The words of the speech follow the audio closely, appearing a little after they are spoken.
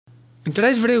In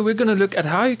today's video, we're going to look at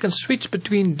how you can switch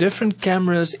between different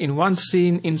cameras in one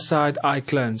scene inside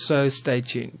Iclone, so stay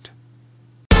tuned.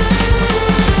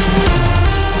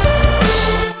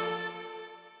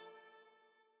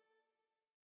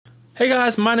 Hey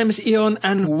guys, my name is Ion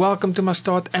and welcome to my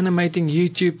Start Animating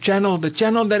YouTube channel, the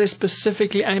channel that is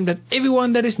specifically aimed at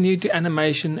everyone that is new to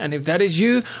animation. And if that is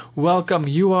you, welcome,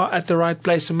 you are at the right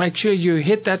place. So make sure you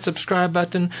hit that subscribe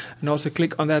button and also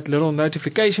click on that little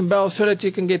notification bell so that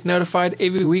you can get notified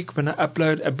every week when I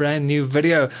upload a brand new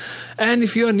video. And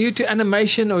if you are new to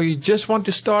animation or you just want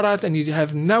to start out and you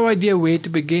have no idea where to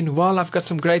begin, well, I've got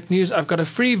some great news. I've got a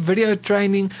free video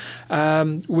training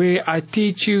where I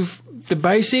teach you the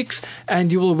basics,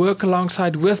 and you will work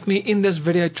alongside with me in this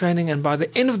video training, and by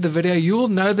the end of the video you will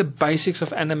know the basics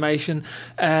of animation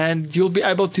and you'll be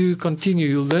able to continue.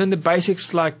 You'll learn the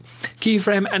basics like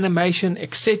keyframe animation,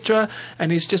 etc.,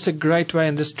 and it's just a great way.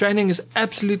 And this training is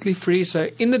absolutely free, so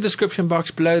in the description box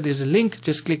below there's a link.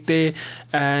 Just click there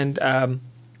and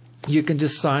you can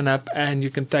just sign up and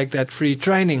you can take that free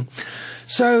training.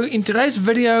 So in today's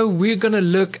video we're going to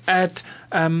look at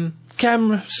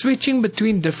switching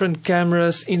between different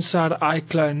cameras inside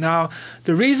Iclone. Now,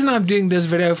 the reason I'm doing this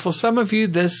video, for some of you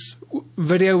this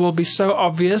video will be so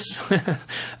obvious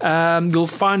you'll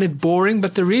find it boring,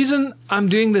 but the reason I'm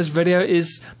doing this video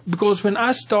is because when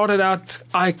I started out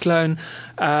Iclone,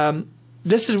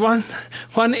 this is one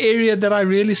area that I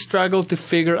really struggle to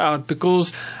figure out,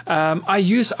 because I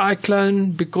use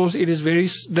Iclone because it is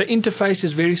the interface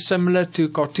is very similar to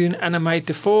Cartoon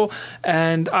Animator 4,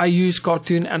 and I use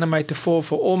Cartoon Animator 4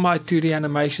 for all my 2D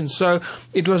animations. So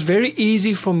it was very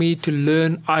easy for me to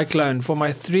learn Iclone for my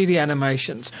 3D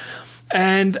animations.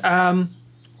 And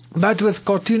but with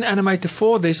Cartoon Animator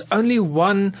 4, there's only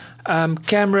one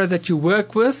camera that you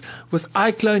work with. With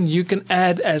Iclone, you can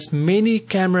add as many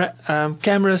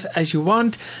cameras as you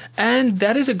want, and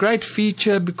that is a great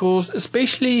feature because,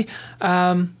 especially,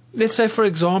 let's say, for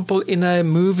example, in a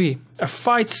movie, a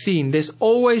fight scene, there's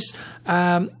always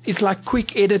it's like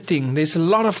quick editing. There's a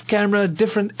lot of camera,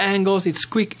 different angles. It's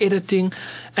quick editing,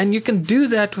 and you can do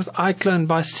that with Iclone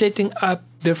by setting up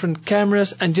different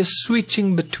cameras and just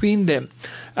switching between them.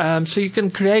 So you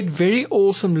can create very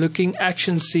awesome looking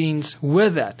action scenes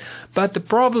with that. But the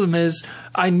problem is,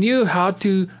 I knew how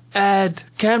to add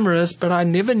cameras, but I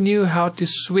never knew how to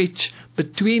switch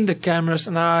between the cameras,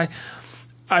 and I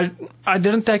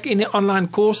didn't take any online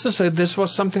courses, so this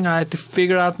was something I had to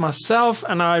figure out myself,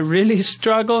 and I really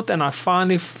struggled, and I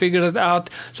finally figured it out.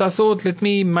 So I thought, let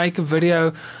me make a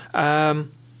video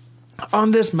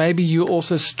on this. Maybe you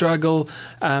also struggle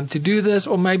to do this,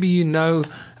 or maybe you know,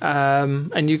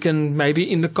 and you can maybe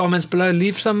in the comments below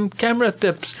leave some camera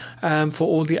tips for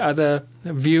all the other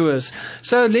viewers.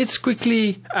 So let's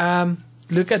quickly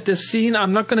look at this scene.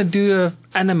 I'm not going to do an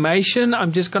animation.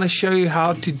 I'm just going to show you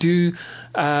how to do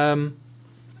how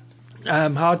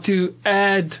to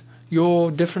add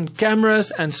your different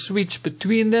cameras and switch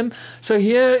between them. So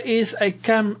here is a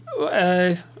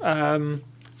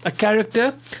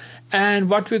character, and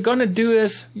what we're going to do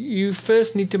is, you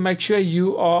first need to make sure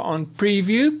you are on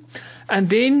preview, and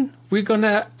then we're going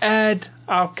to add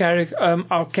our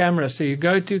camera. So you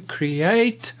go to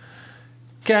create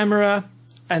camera,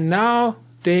 and now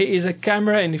there is a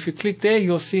camera, and if you click there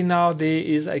you'll see now there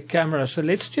is a camera. So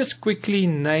let's just quickly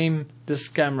name this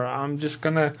camera. I'm just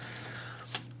gonna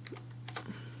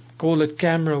call it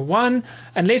camera 1,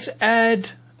 and let's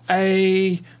add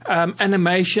a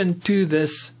animation to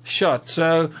this shot.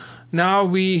 So now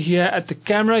we're here at the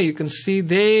camera, you can see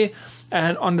there,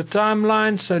 and on the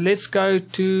timeline. So let's go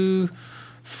to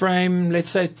frame,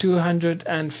 let's say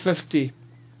 250.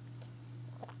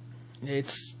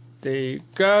 There you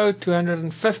go,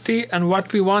 250. And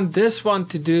what we want this one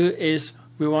to do is,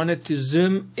 we want it to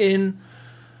zoom in,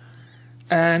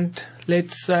 and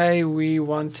let's say we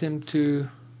want him to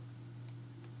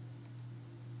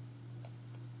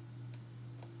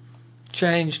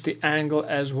change the angle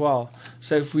as well.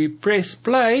 So if we press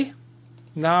play,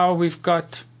 now we've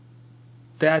got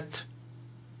that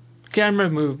camera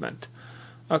movement.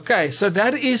 Okay, so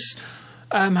that is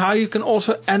how you can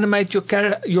also animate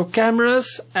your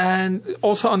cameras, and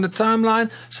also on the timeline.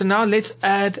 So now let's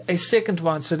add a second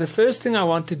one. So the first thing I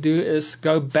want to do is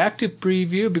go back to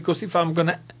preview, because if I'm going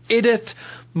to edit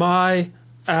my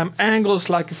angles,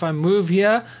 like if I move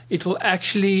here, it will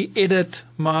actually edit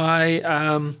my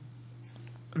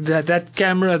that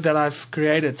camera that I've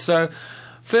created. So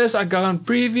first I go on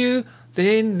preview,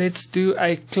 then let's do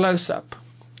a close-up,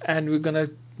 and we're going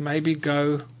to maybe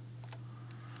go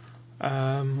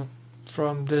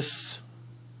from this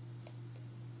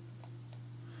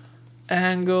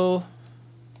angle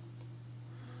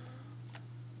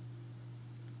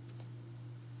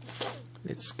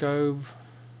let's go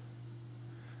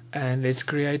and let's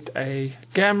create a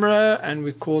camera and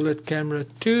we call it camera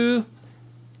 2.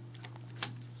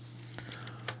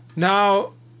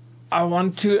 Now I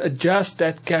want to adjust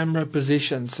that camera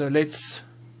position, so let's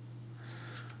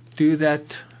do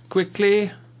that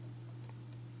quickly.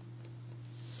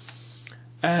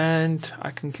 And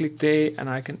I can click there and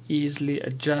I can easily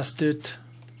adjust it,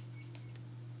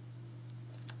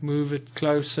 move it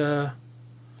closer,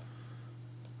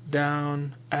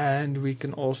 down, and we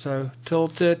can also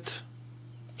tilt it.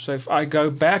 So if I go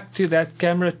back to that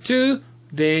camera 2,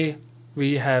 there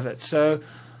we have it. So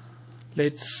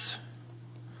let's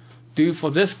do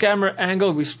for this camera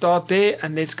angle, we start there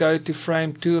and let's go to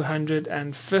frame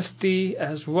 250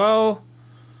 as well.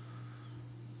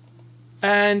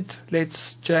 And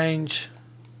let's change.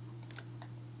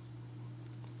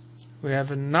 We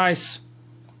have a nice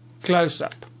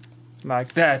close-up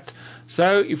like that.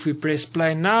 So if we press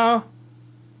play now,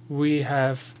 we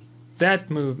have that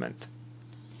movement.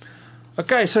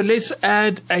 Okay, so let's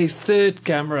add a third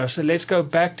camera. So let's go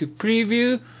back to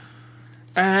preview,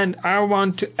 and I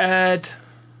want to add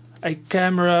a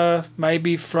camera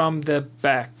maybe from the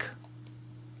back,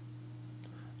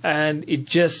 and it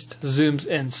just zooms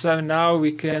in. So now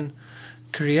we can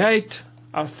create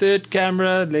our third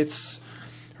camera. Let's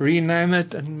rename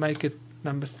it and make it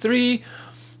number 3,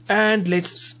 and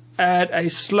let's add a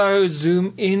slow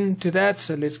zoom in to that.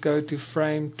 So let's go to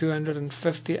frame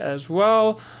 250 as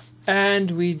well,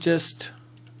 and we just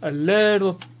a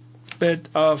little bit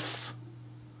of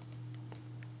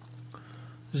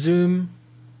zoom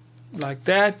like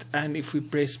that, and if we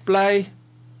press play,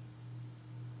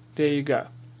 there you go.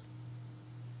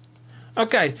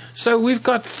 Okay, so we've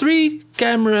got 3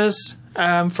 cameras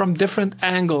from different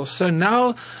angles. So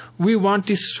now we want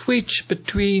to switch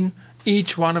between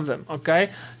each one of them. Okay,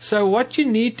 so what you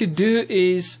need to do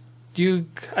is you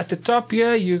at the top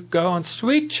here, you go on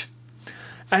switch,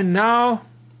 and now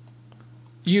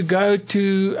you go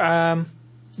to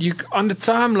you on the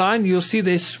timeline, you'll see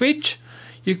there's switch.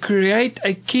 You create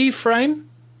a keyframe,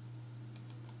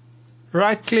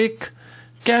 right click,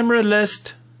 camera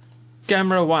list,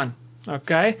 camera 1.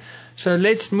 Okay, so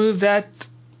let's move that,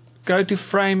 go to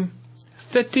frame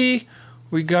 30,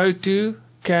 we go to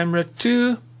camera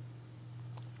 2,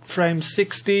 frame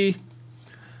 60,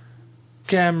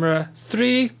 camera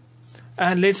 3,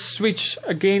 and let's switch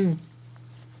again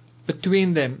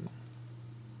between them.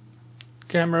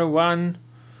 Camera 1,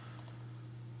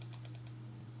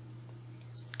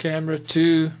 camera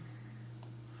 2,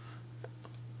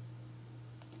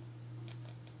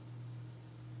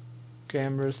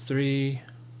 camera 3,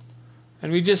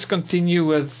 and we just continue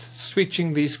with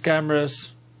switching these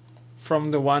cameras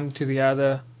from the one to the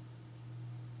other.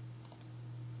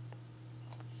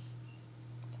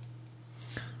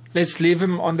 Let's leave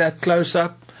him on that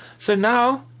close-up. So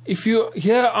now if you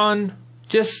here on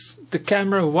just the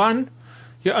camera 1,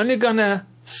 you're only gonna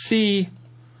see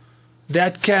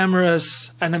that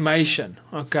camera's animation,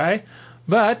 okay?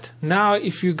 But now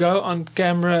if you go on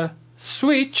camera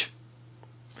switch,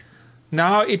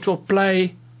 now it will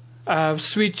play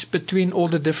switch between all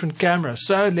the different cameras.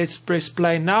 So let's press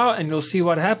play now and you'll see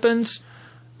what happens.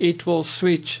 It will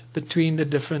switch between the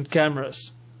different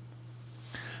cameras.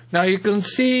 Now you can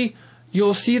see,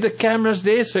 you'll see the cameras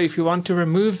there, so if you want to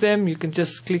remove them, you can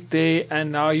just click there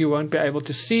and now you won't be able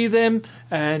to see them.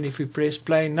 And if we press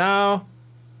play now,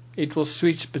 it will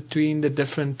switch between the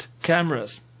different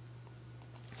cameras.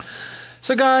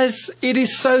 So guys, it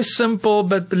is so simple,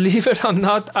 but believe it or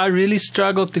not, I really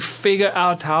struggled to figure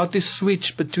out how to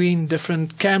switch between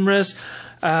different cameras.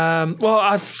 Well,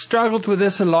 I've struggled with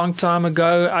this a long time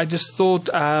ago. I just thought,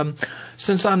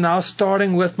 since I'm now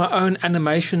starting with my own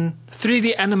animation,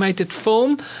 3D animated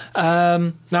film,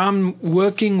 now I'm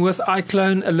working with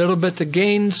Iclone a little bit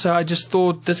again, so I just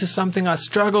thought this is something I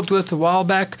struggled with a while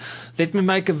back. Let me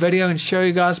make a video and show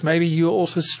you guys, maybe you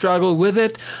also struggle with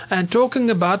it. And talking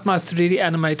about my 3D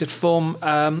animated film,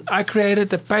 I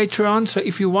created a Patreon, so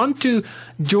if you want to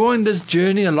join this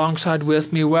journey alongside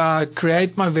with me where I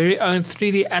create my very own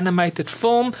 3D animated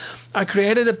film, I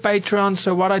created a Patreon.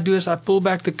 So what I do is I pull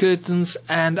back the curtains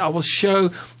and I will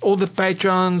show all the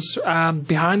patrons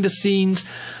behind the scenes,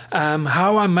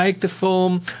 how I make the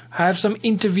film. I have some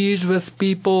interviews with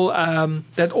people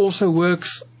that also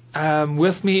works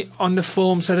with me on the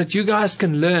film, so that you guys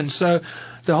can learn. So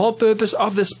the whole purpose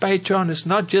of this Patreon is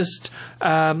not just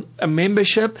a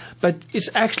membership, but it's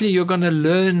actually you're going to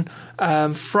learn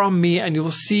from me, and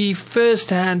you'll see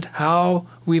firsthand how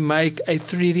we make a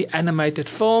 3D animated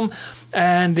film.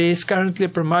 And there's currently a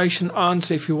promotion on,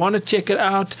 so if you want to check it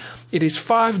out, it is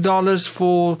 $5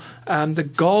 for the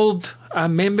gold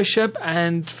membership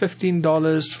and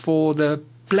 $15 for the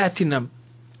platinum.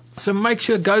 So make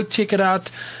sure, go check it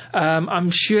out. I'm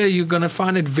sure you're going to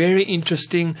find it very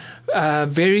interesting,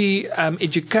 very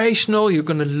educational. You're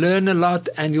going to learn a lot,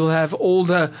 and you'll have all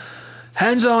the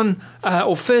hands-on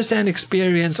or first-hand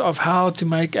experience of how to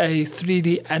make a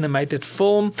 3D animated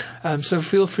film. So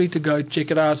feel free to go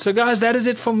check it out. So guys, that is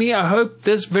it for me. I hope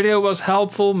this video was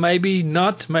helpful. Maybe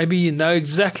not. Maybe you know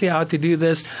exactly how to do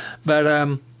this.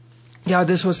 But yeah,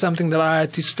 this was something that I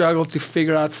had to struggle to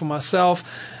figure out for myself,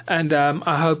 and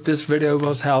I hope this video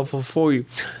was helpful for you.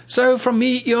 So from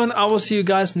me, Ian, I will see you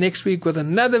guys next week with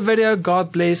another video.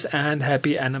 God bless and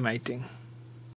happy animating.